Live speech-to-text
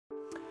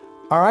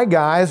All right,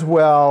 guys.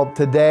 Well,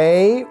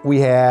 today we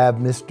have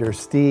Mr.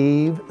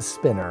 Steve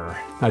Spinner.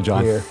 Hi,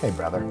 John. Here. Hey,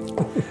 brother.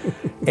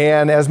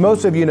 And as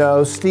most of you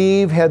know,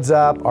 Steve heads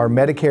up our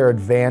Medicare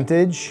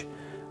Advantage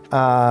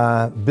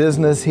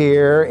business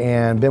here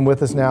and been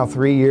with us now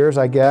 3 years,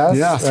 I guess.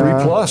 Yeah,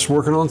 3+,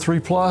 working on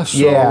 3+. So.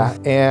 Yeah,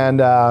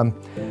 and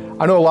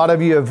I know a lot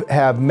of you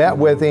have met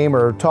with him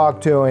or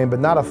talked to him, but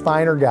not a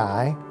finer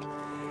guy.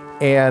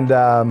 And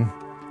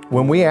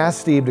when we asked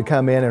Steve to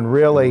come in and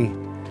really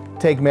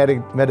take Med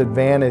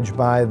Advantage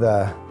by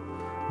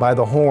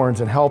the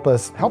horns and help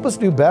us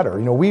do better.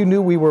 You know, we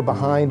knew we were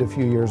behind a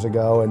few years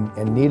ago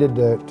and needed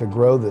to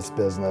grow this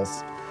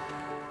business.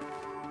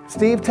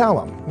 Steve,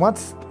 tell them,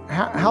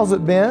 how's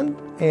it been?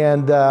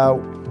 And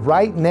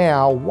right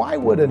now, why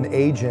would an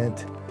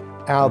agent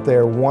out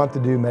there want to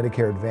do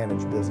Medicare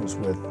Advantage business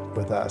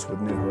with us, with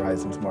New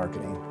Horizons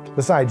Marketing,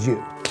 besides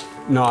you?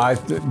 No,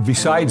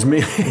 besides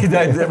me,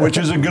 which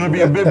isn't going to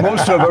be a bit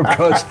most of it,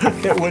 because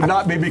it would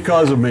not be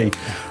because of me.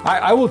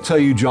 I will tell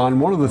you,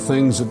 John, one of the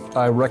things that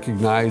I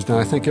recognized, and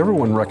I think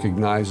everyone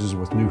recognizes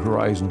with New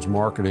Horizons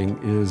Marketing,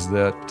 is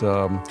that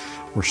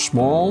we're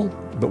small,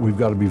 but we've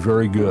got to be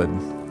very good.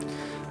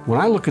 When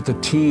I look at the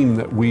team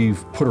that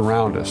we've put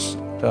around us,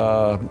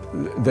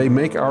 they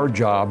make our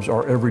jobs,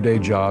 our everyday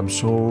jobs,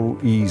 so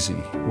easy.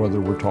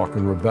 Whether we're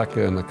talking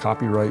Rebecca and the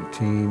copyright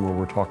team, or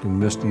we're talking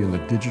Misty and the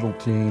digital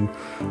team,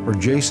 or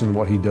Jason,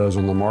 what he does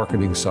on the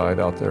marketing side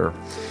out there.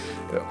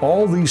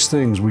 All these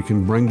things we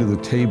can bring to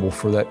the table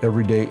for that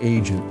everyday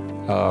agent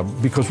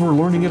because we're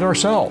learning it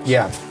ourselves.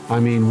 Yeah. I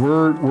mean,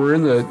 we're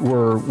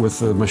with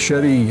the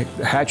machete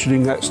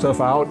hatcheting that stuff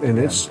out, and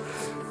it's.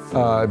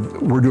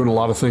 We're doing a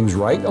lot of things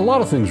right,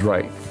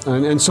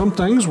 and some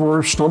things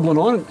we're stumbling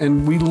on,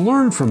 and we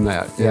learn from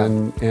that. Yeah.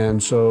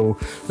 And so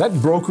that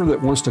broker that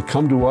wants to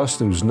come to us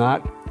who's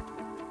not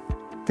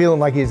feeling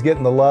like he's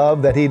getting the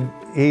love that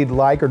he'd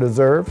like or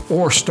deserve,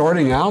 or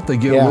starting out, they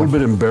get a little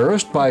bit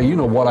embarrassed by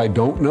what I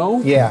don't know.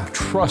 Yeah,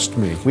 trust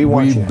me,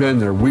 we've been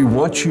there. We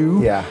want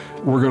you. Yeah.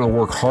 We're going to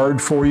work hard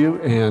for you,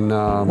 and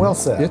well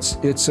said.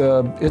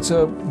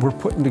 We're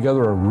putting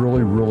together a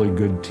really, really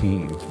good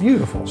team.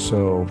 Beautiful.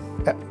 So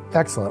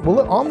excellent.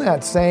 Well, on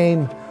that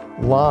same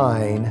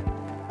line,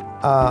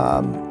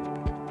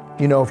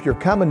 if you're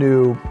coming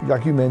to,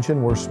 like you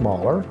mentioned, we're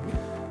smaller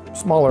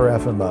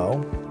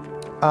FMO.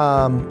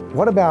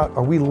 What about,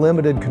 are we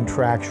limited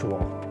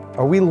contractual?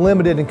 Are we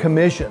limited in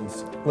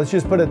commissions? Let's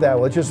just put it that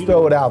way. Let's just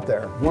throw it out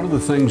there. One of the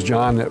things,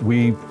 John, that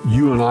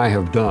you and I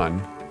have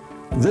done,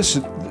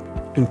 this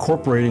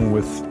incorporating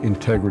with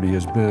integrity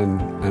has been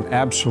an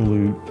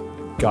absolute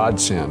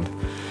godsend.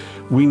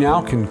 We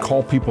now can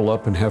call people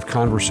up and have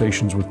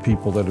conversations with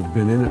people that have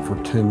been in it for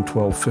 10,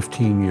 12,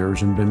 15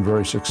 years and been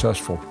very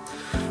successful.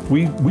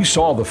 We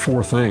saw the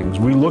 4 things.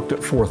 We looked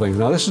at 4 things.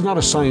 Now, this is not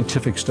a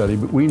scientific study,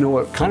 but we know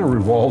it kind of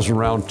revolves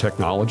around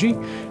technology,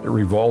 it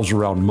revolves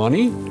around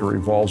money, it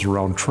revolves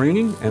around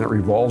training, and it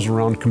revolves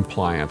around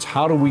compliance.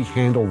 How do we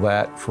handle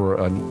that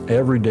for an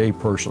everyday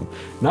person?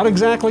 Not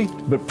exactly,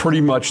 but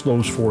pretty much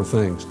those 4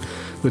 things.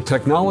 The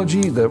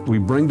technology that we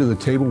bring to the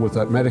table with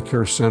that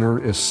Medicare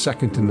Center is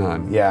second to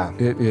none. Yeah.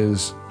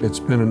 It's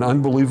been an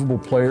unbelievable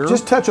player.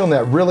 Just touch on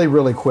that really,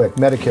 really quick,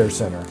 Medicare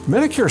Center.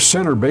 Medicare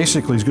Center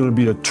basically is going to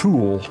be a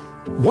tool.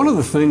 One of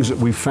the things that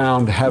we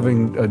found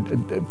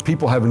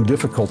people having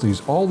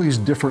difficulties, all these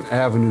different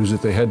avenues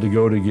that they had to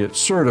go to get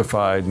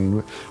certified,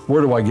 and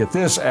where do I get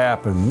this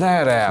app and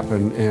that app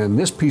and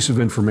this piece of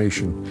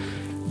information.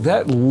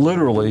 That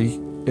literally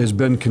has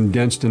been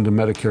condensed into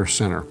Medicare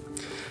Center.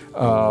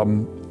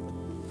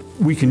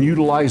 We can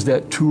utilize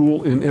that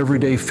tool in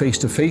everyday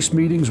face-to-face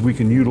meetings. We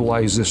can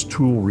utilize this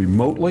tool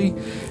remotely,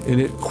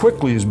 and it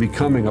quickly is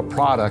becoming a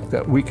product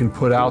that we can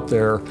put out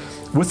there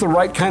with the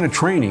right kind of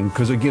training,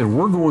 because again,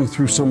 we're going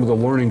through some of the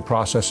learning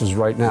processes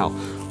right now.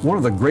 One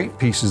of the great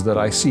pieces that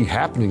I see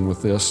happening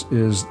with this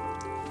is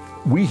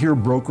we hear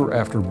broker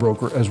after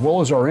broker, as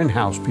well as our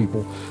in-house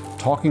people,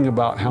 talking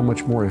about how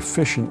much more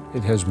efficient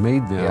it has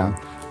made them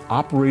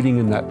operating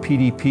in that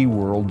PDP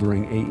world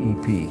during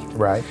AEP.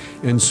 Right.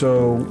 And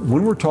so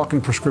when we're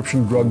talking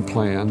prescription drug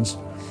plans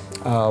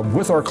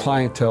with our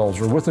clientels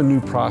or with a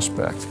new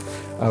prospect,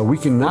 we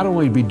can not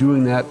only be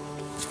doing that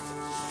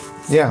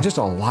just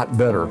a lot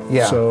better.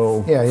 Yeah.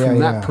 So from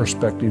that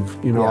perspective,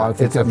 I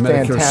think it's a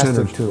Medicare fantastic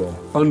Center, tool.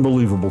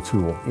 Unbelievable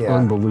tool. Yeah.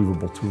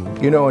 Unbelievable tool.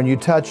 And you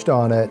touched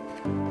on it.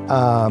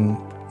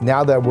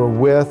 Now that we're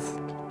with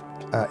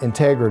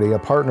Integrity, a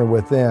partner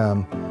with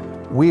them,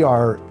 we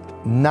are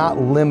not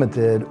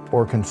limited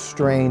or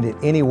constrained in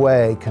any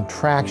way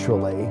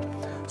contractually.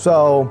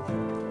 So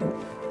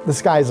the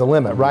sky's the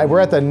limit, right?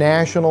 We're at the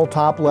national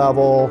top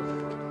level,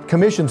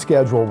 commission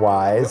schedule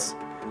wise,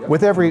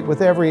 with every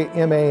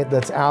MA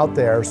that's out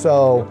there.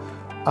 So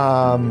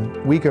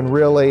we can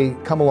really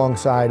come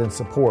alongside and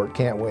support,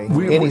 can't we?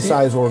 Any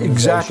size organization.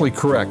 Exactly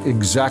correct,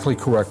 exactly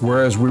correct.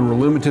 Whereas we were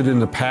limited in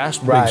the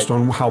past based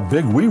on how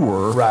big we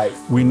were,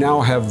 we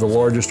now have the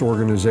largest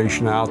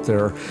organization out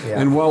there. Yeah.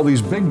 And while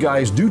these big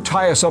guys do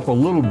tie us up a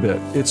little bit,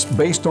 it's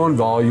based on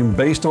volume,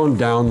 based on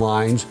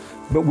downlines,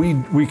 but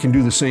we can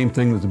do the same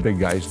thing that the big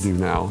guys do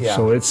now. Yeah.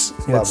 So it's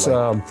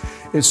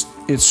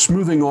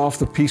smoothing off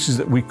the pieces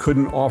that we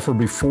couldn't offer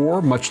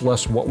before, much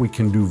less what we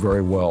can do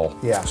very well.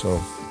 Yeah.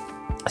 So,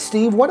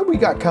 Steve, what do we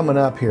got coming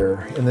up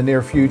here in the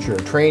near future,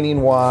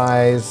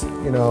 training-wise,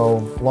 you know,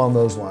 along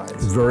those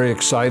lines? Very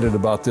excited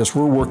about this.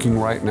 We're working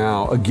right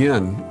now.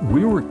 Again,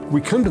 we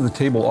come to the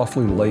table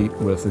awfully late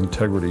with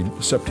Integrity,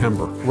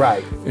 September.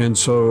 Right. And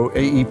so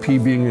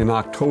AEP being in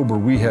October,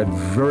 we had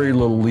very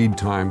little lead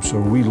time, so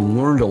we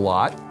learned a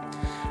lot.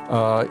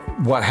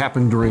 What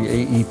happened during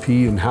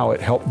AEP and how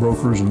it helped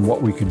brokers and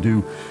what we could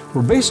do.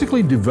 We're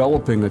basically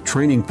developing a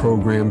training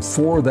program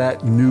for that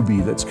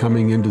newbie that's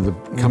coming into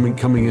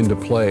coming into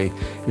play.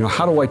 You know,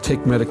 how do I take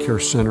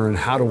Medicare Center and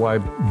how do I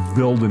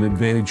build an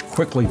advantage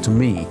quickly to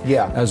me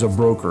as a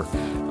broker?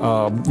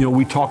 You know,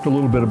 we talked a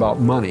little bit about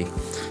money.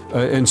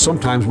 And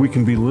sometimes we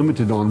can be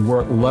limited on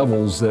what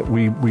levels that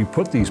we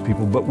put these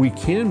people, but we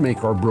can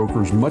make our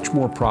brokers much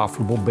more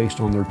profitable based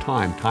on their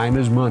time. Time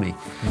is money.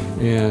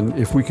 And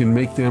if we can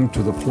make them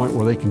to the point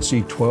where they can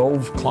see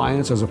 12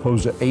 clients as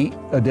opposed to 8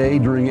 a day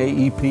during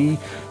AEP,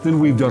 then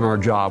we've done our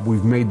job.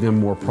 We've made them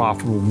more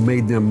profitable,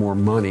 made them more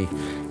money.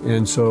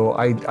 And so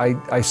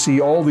I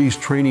see all these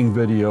training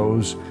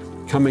videos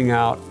coming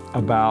out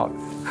about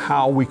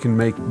how we can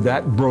make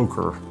that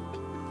broker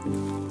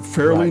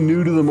fairly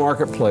new to the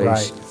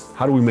marketplace.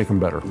 How do we make them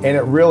better? And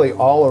it really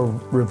all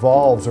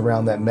revolves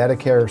around that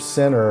Medicare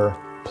Center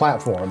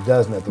platform,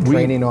 doesn't it? The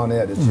training on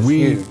it is just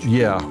huge.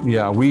 Yeah.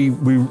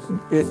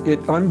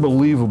 It's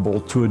unbelievable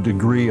to a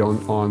degree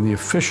on the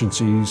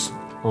efficiencies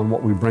on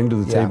what we bring to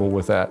the table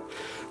with that.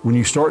 When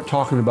you start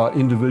talking about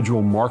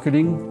individual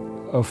marketing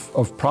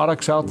of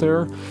products out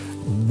there,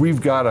 we've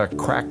got a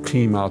crack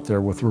team out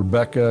there with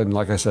Rebecca and,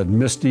 like I said,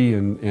 Misty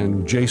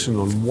and Jason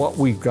on what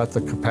we've got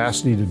the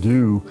capacity to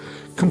do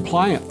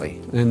compliantly,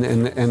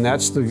 and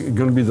that's going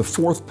to be the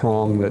fourth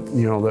prong that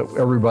that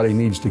everybody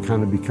needs to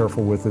kind of be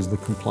careful with, is the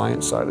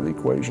compliance side of the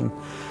equation.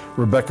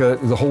 Rebecca,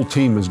 the whole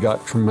team has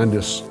got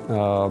tremendous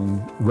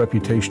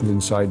reputation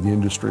inside the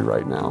industry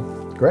right now.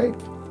 Great.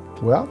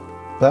 Well,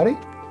 buddy,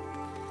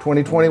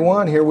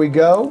 2021, here we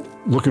go.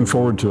 Looking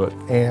forward to it.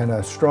 And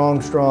a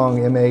strong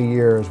MA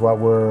year is what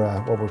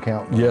we're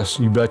counting. Yes,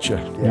 you betcha.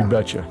 Yeah. You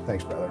betcha.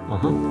 Thanks, brother.